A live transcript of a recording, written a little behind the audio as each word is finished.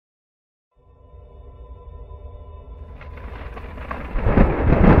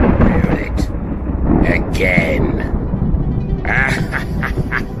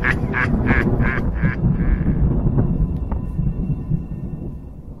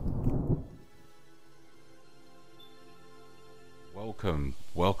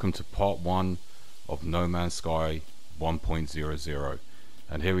welcome to part 1 of No Mans Sky 1.0.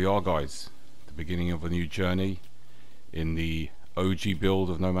 And here we are, guys, the beginning of a new journey in the OG build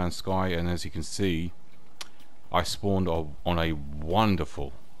of No Man's Sky. And as you can see, I spawned on a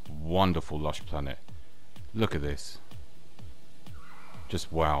wonderful lush planet. Look at this,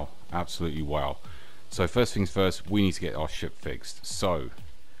 just wow, absolutely wow. So first things first, we need to get our ship fixed. So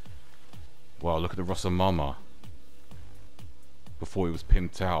wow, look at the Rasamama before it was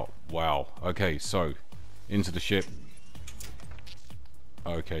pimped out. Wow. Okay, so into the ship.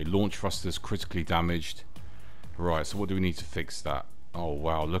 Okay, launch thrusters critically damaged. Right, so what do we need to fix that? Oh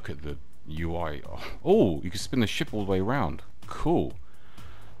wow, look at the UI. Oh, you can spin the ship all the way around. Cool.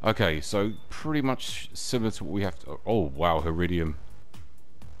 Okay, so pretty much similar to what we have to... Oh wow, Iridium.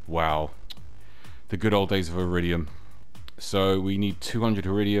 Wow, the good old days of Iridium. So we need 200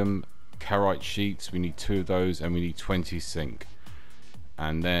 Iridium carite sheets, we need 2 of those, and we need 20 zinc.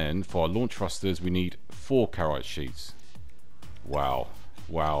 And then for our launch thrusters we need 4 carite sheets. Wow,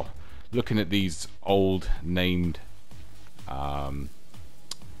 wow. Looking at these old named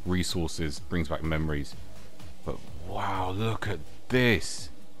resources brings back memories. But wow, look at this.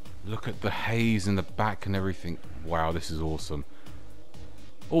 Look at the haze in the back and everything. Wow, this is awesome.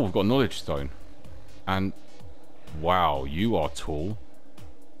 Oh, we've got knowledge stone. And wow, you are tall.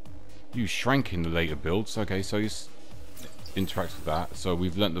 You shrank in the later builds. Okay, so you interact with that. So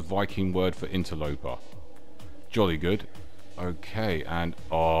we've learnt the Viking word for interloper. Jolly good. Okay, and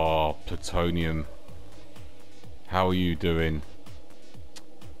oh, plutonium. How are you doing?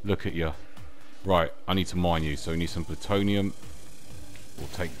 Look at you. Right, I need to mine you. So we need some plutonium. We'll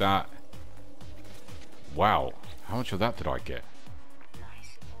take that. Wow, how much of that did I get?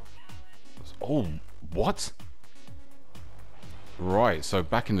 Oh, what? Right, so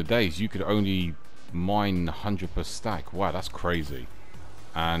back in the days you could only mine 100 per stack. Wow, that's crazy.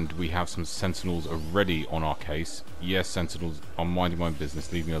 And we have some sentinels already on our case. Yes, sentinels, I'm minding my own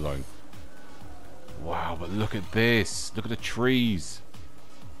business, leave me alone. Wow, but look at this. Look at the trees.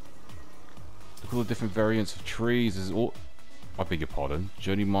 Look at all the different variants of trees. This is all... I beg your pardon.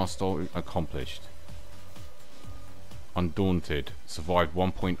 Journey milestone accomplished. Undaunted. Survived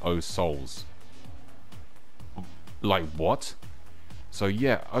 1.0 souls. Like what? So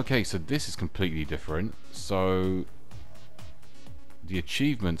yeah, okay, so this is completely different. So the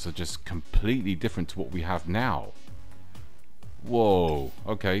achievements are just completely different to what we have now. Whoa,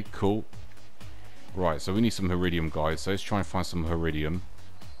 okay, cool. Right, so we need some Iridium, guys. So let's try and find some Iridium.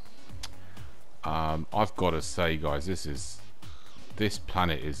 I've got to say, guys, this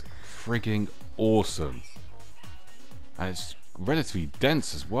planet is frigging awesome. And it's relatively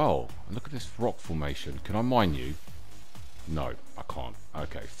dense as well. And look at this rock formation. Can I mine you? No, I can't.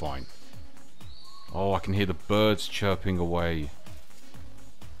 Okay, fine. Oh, I can hear the birds chirping away.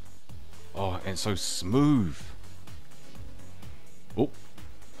 Oh, and it's so smooth. Oh,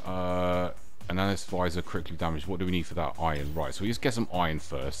 and then this visor critically damaged. What do we need for that? Iron. Right, so we just get some iron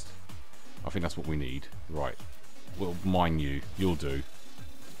first. I think that's what we need. Right, we'll mine you. You'll do.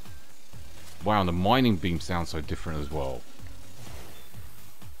 Wow, and the mining beam sounds so different as well.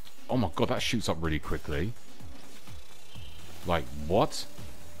 Oh my god, that shoots up really quickly. Like, what?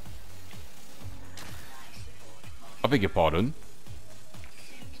 I beg your pardon?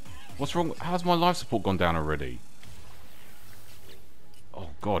 What's wrong? How's my life support gone down already? Oh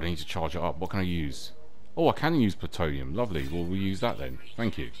god, I need to charge it up. What can I use? Oh, I can use plutonium. Lovely. Well, we'll use that then.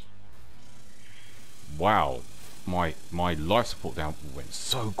 Thank you. Wow. My life support down went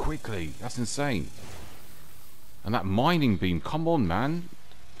so quickly. That's insane. And that mining beam, come on, man.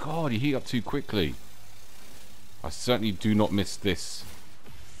 God, you heat up too quickly. I certainly do not miss this.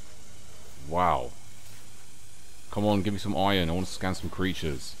 Wow. Come on, give me some iron. I want to scan some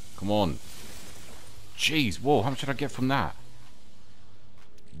creatures. Come on. Jeez, whoa, how much did I get from that?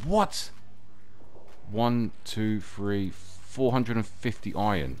 What? 1, 2, 3, 450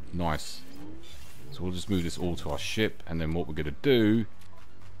 iron. Nice. So we'll just move this all to our ship, and then what we're going to do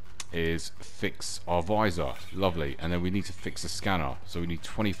is fix our visor. Lovely. And then we need to fix the scanner. So we need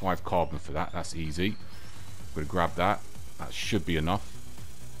 25 carbon for that. That's easy. I'm going to grab that. That should be enough.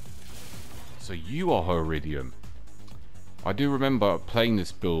 So you are Iridium. I do remember playing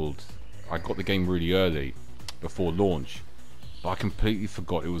this build. I got the game really early, before launch. But I completely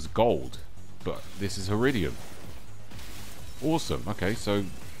forgot it was gold. But this is Iridium. Awesome. Okay, so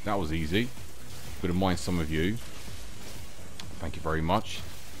that was easy. I'm going to mine some of you. Thank you very much.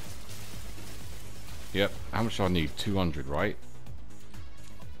 Yep. How much do I need? 200, right?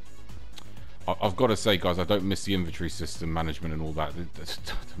 I've got to say, guys, I don't miss the inventory system management and all that.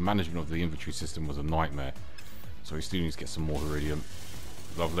 The management of the inventory system was a nightmare. So we still need to get some more iridium.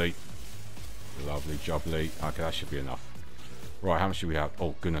 Lovely. Lovely jubbly. Okay, that should be enough. Right, how much do we have?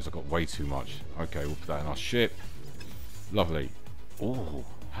 Oh, goodness, I've got way too much. Okay, we'll put that in our ship. Lovely. Oh,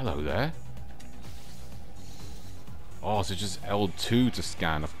 hello there. Oh, so just L2 to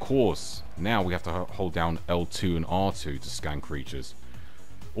scan, of course. Now we have to hold down L2 and R2 to scan creatures.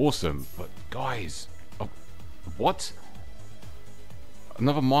 Awesome. But, guys, what?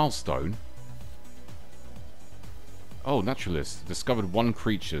 Another milestone? Oh, naturalist. Discovered 1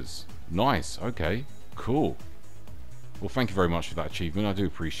 creatures. Nice. Okay. Cool. Well, thank you very much for that achievement. I do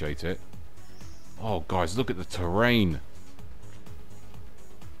appreciate it. Oh, guys, look at the terrain.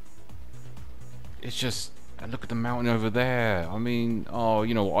 It's just... And look at the mountain over there. I mean, oh,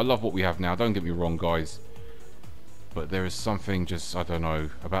 you know, I love what we have now. Don't get me wrong, guys. But there is something just, I don't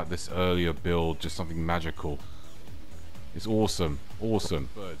know, about this earlier build. Just something magical. It's awesome. Awesome.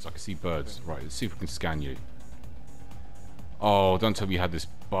 Birds. I can see birds. Right, let's see if we can scan you. Oh, don't tell me you had this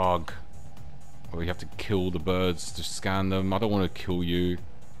bug. Where you have to kill the birds to scan them. I don't want to kill you.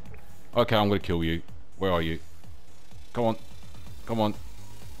 Okay, I'm going to kill you. Where are you? Come on. Come on.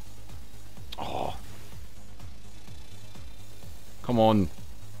 Oh. Come on.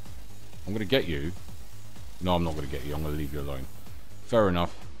 I'm going to get you. No, I'm not going to get you. I'm going to leave you alone. Fair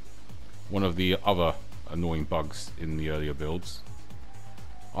enough. One of the other annoying bugs in the earlier builds.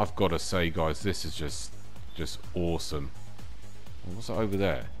 I've got to say, guys, this is just awesome. What's that over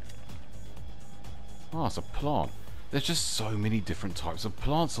there? Oh, it's a plant. There's just so many different types of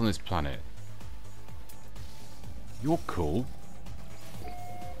plants on this planet. You're cool.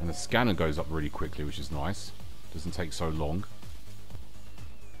 And the scanner goes up really quickly, which is nice. Doesn't take so long.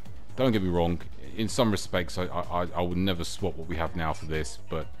 Don't get me wrong. In some respects, I would never swap what we have now for this,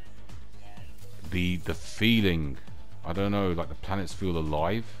 but the feeling, I don't know, like the planets feel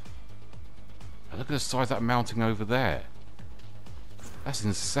alive. And look at the size of that mountain over there. That's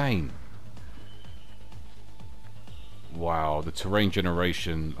insane. Wow, the terrain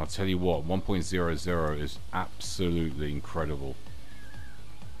generation, I'll tell you what, 1.00 is absolutely incredible.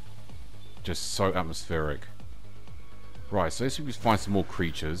 Just so atmospheric. Right, so let's see if we can find some more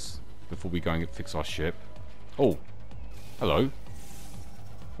creatures before we go and fix our ship. Oh, hello.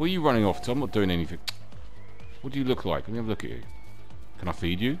 Where are you running off to? I'm not doing anything. What do you look like? Let me have a look at you. Can I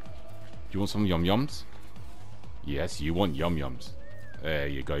feed you? Do you want some yum-yums? Yes, you want yum-yums. There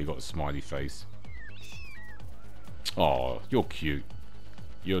you go, you got a smiley face. Oh, you're cute.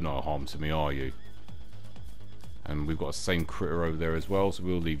 You're no harm to me, are you? And we've got the same critter over there as well, so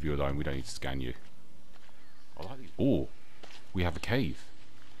we'll leave you alone. We don't need to scan you. Oh, we have a cave.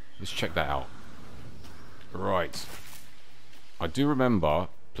 Let's check that out. Right. I do remember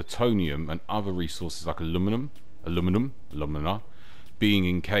plutonium and other resources like alumina, being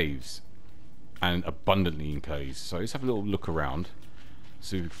in caves. And abundantly in caves. So let's have a little look around.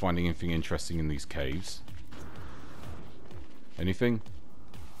 See if we can find anything interesting in these caves. Anything?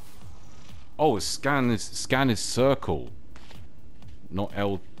 Oh, scan is circle, not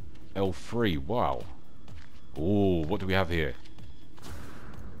L3. Wow. Oh, what do we have here?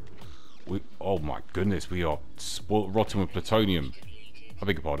 Oh my goodness, we are spoiled rotten with plutonium. I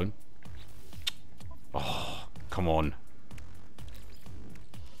beg your pardon. Oh, come on.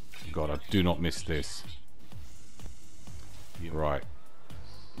 God, I do not miss this. Right.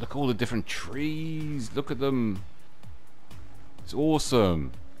 Look at all the different trees. Look at them. It's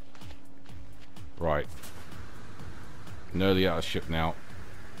awesome. Right. Nearly out of ship now.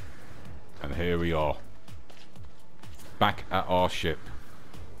 And here we are. Back at our ship.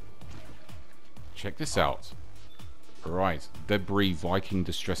 Check this out. Right. Debris Viking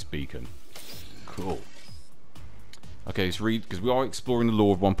distress beacon. Cool. Okay, let's read, because we are exploring the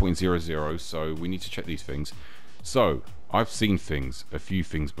lore of 1.00, so we need to check these things. So, I've seen things, a few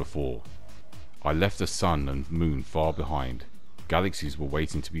things before. I left the sun and moon far behind. Galaxies were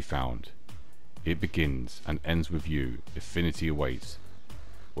waiting to be found. It begins and ends with you. Infinity awaits.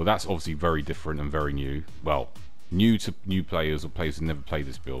 Well, that's obviously very different and very new. Well, new to new players or players who never played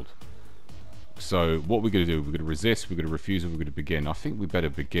this build. So, what we're going to do, we're going to resist, we're going to refuse, and we're going to begin. I think we better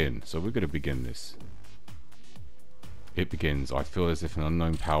begin. So, we're going to begin this. It begins. I feel as if an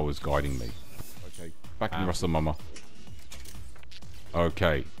unknown power is guiding me. Okay, back in Rasamama.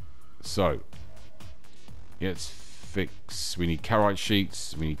 Okay, so let's fix. We need carite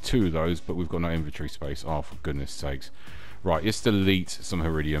sheets. We need 2 of those, but we've got no inventory space. Oh, for goodness sakes! Right, let's delete some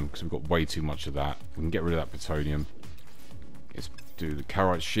iridium because we've got way too much of that. We can get rid of that plutonium. Let's do the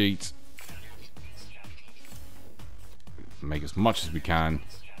carite sheet. Make as much as we can.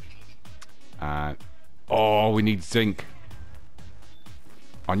 And oh, we need zinc.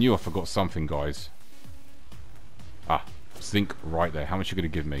 I knew I forgot something, guys. Sink right there. How much are you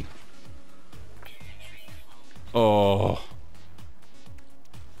going to give me? Oh.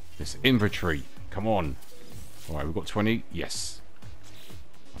 This inventory. Come on. Alright, we've got 20. Yes.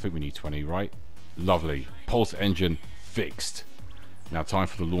 I think we need 20, right? Lovely. Pulse engine fixed. Now time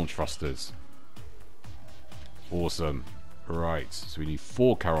for the launch thrusters. Awesome. Right. So we need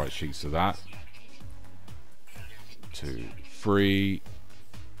 4 carrot sheets of that. 2, 3,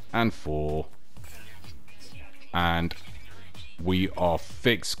 and 4. And we are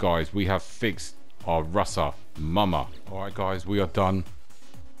fixed, guys. We have fixed our Rasamama. Alright, guys, we are done.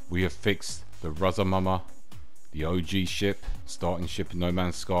 We have fixed the Rasamama, the OG ship, starting ship in No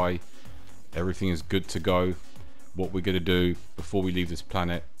Man's Sky. Everything is good to go. What we're going to do before we leave this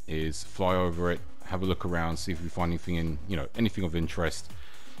planet is fly over it, have a look around, see if we find anything in, anything of interest.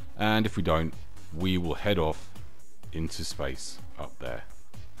 And if we don't, we will head off into space up there.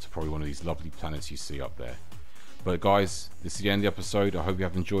 It's probably one of these lovely planets you see up there. But guys, this is the end of the episode. I hope you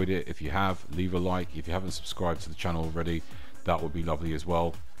have enjoyed it. If you have, leave a like. If you haven't subscribed to the channel already, that would be lovely as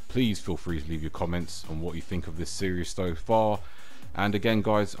well. Please feel free to leave your comments on what you think of this series so far. And again,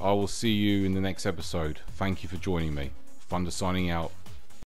 guys, I will see you in the next episode. Thank you for joining me. Thunder signing out.